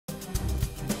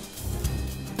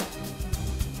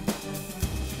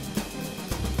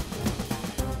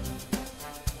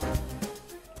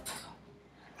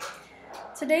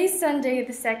Today is Sunday,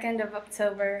 the 2nd of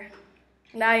October,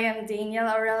 and I am Daniel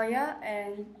Aurelia,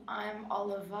 and I'm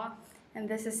Oliver.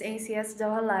 this is ACS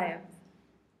Doha Live.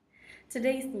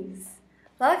 Today's news.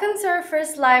 Welcome to our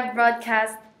first live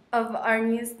broadcast of our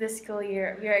news this school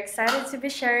year. We are excited to be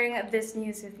sharing this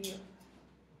news with you.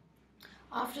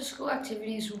 After school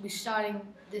activities will be starting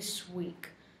this week.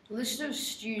 The list of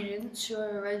students who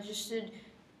are registered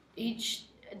each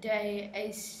day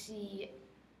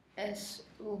ACS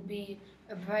will be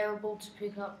available to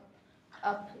pick up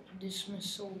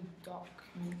dismissal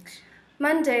documents.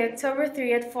 Monday, October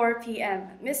 3 at 4 p.m.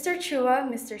 Mr.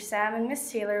 Chua, Mr. Sam, and Ms.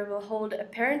 Taylor will hold a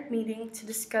parent meeting to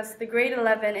discuss the grade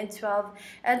 11 and 12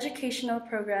 educational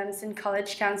programs in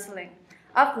college counseling.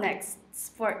 Up next,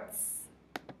 sports.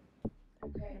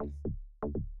 Okay.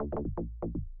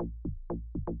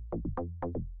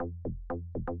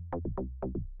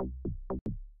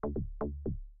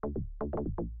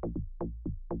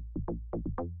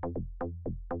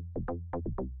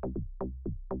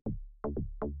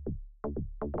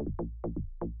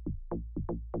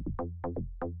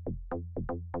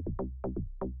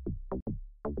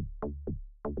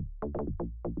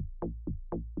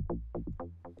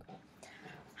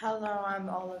 Hello, I'm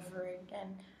Oliver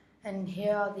again, and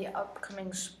here are the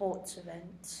upcoming sports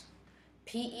events.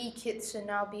 PE kits are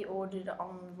now be ordered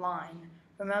online.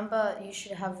 Remember, you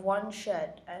should have one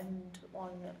shirt and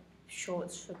one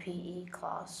shorts for PE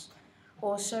class.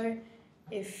 Also,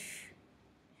 if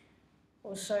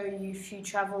you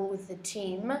travel with the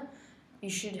team, you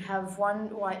should have one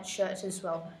white shirt as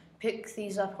well. Pick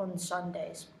these up on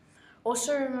Sundays.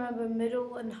 Also remember,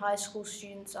 middle and high school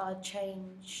students are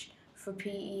changed for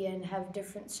PE and have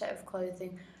different set of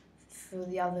clothing for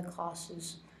the other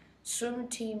classes. Swim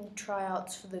team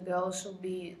tryouts for the girls will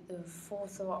be the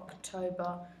 4th of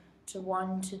October to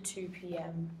 1 to 2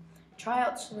 p.m.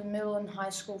 Tryouts for the middle and high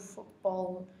school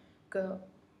football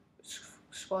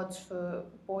squads for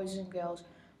boys and girls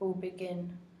will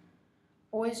begin.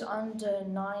 Boys under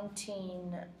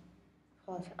 19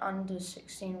 plus under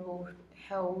 16 will be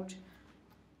held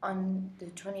on the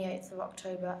 28th of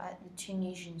October at the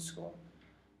Tunisian school.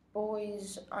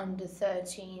 Boys under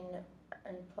 13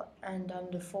 and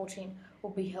under 14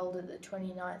 will be held at the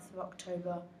 29th of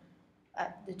October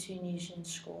at the Tunisian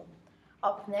school.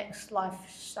 Up next,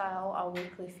 Lifestyle, our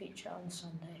weekly feature on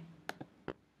Sunday.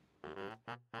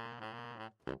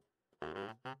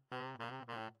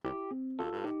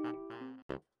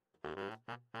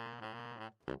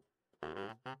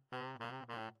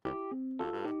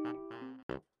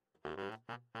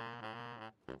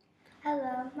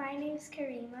 Hello, my name is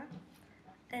Karima.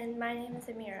 And my name is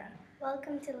Amira.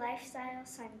 Welcome to Lifestyle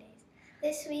Sundays.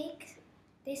 This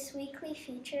weekly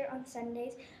feature on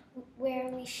Sundays where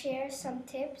we share some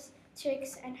tips,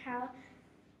 tricks, and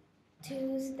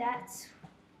how-tos that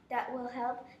will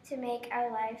help to make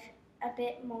our life a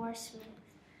bit more smooth.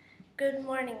 Good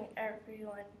morning,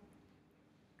 everyone,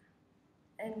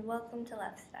 and welcome to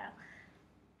Lifestyle.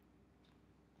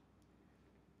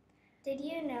 Did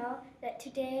you know that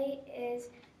today is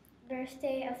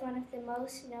birthday of one of the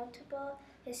most notable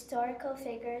historical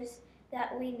figures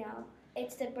that we know?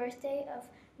 It's the birthday of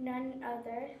none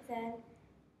other than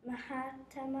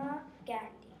Mahatma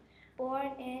Gandhi.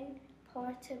 Born in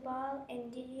Portobal,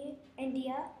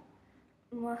 India,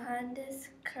 Mohandas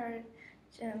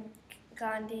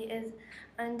Gandhi is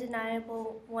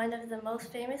undeniable one of the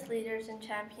most famous leaders and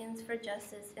champions for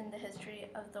justice in the history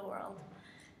of the world.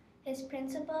 His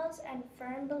principles and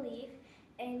firm belief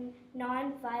in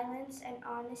non-violence and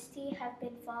honesty have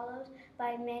been followed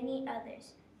by many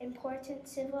others, important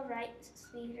civil rights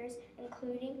leaders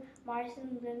including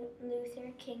Martin Luther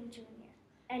King Jr.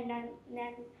 and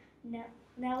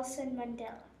Nelson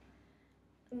Mandela.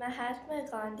 Mahatma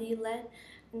Gandhi led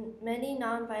many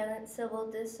nonviolent civil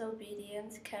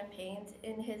disobedience campaigns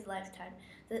in his lifetime.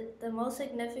 The most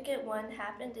significant one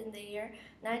happened in the year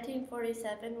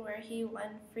 1947, where he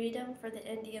won freedom for the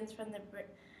Indians from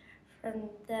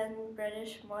then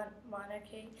British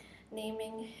monarchy,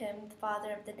 naming him the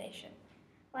father of the nation.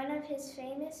 One of his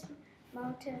famous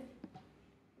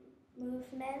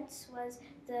movements was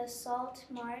the Salt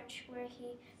March, where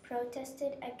he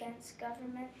protested against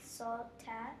government salt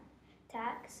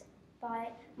tax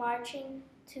by marching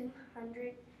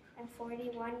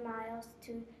 241 miles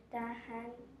to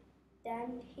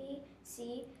Dandi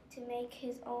Sea to make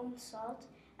his own salt.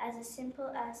 As simple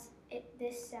as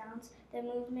this sounds, the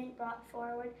movement brought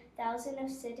forward thousands of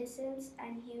citizens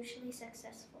and hugely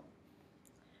successful.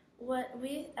 What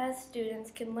we as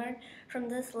students can learn from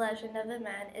this legend of a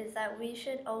man is that we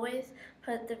should always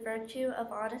put the virtue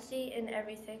of honesty in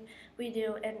everything we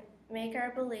do and make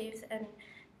our beliefs and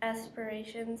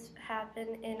aspirations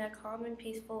happen in a calm and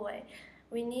peaceful way.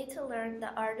 We need to learn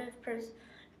the art of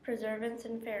perseverance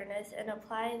and fairness and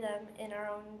apply them in our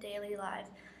own daily lives.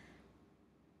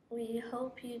 We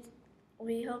hope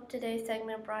today's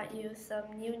segment brought you some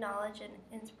new knowledge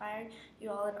and inspired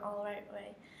you all in all right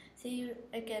way. See you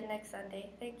again next Sunday.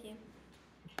 Thank you.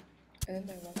 And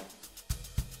then my mother.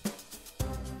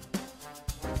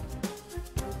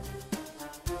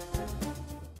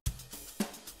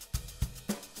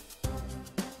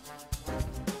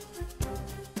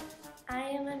 I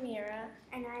am Amira.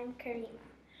 And I'm Karima.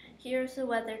 Here's the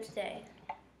weather today.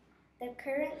 The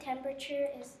current temperature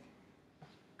is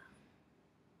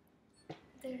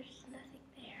There's nothing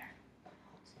there.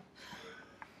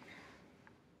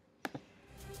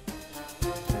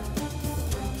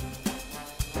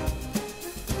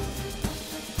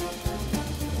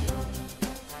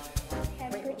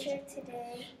 temperature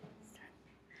today,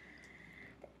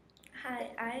 Hi,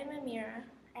 I am Amira.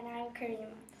 and I'm Karima.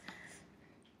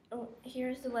 Oh,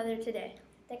 here's the weather today.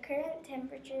 The current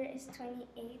temperature is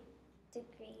 28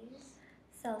 degrees,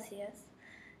 Celsius.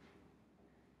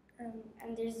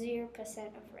 and there's 0%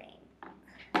 of rain.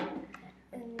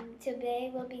 And Today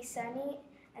will be sunny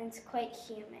and it's quite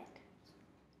humid.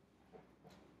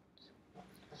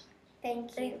 Thank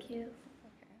you. thank you.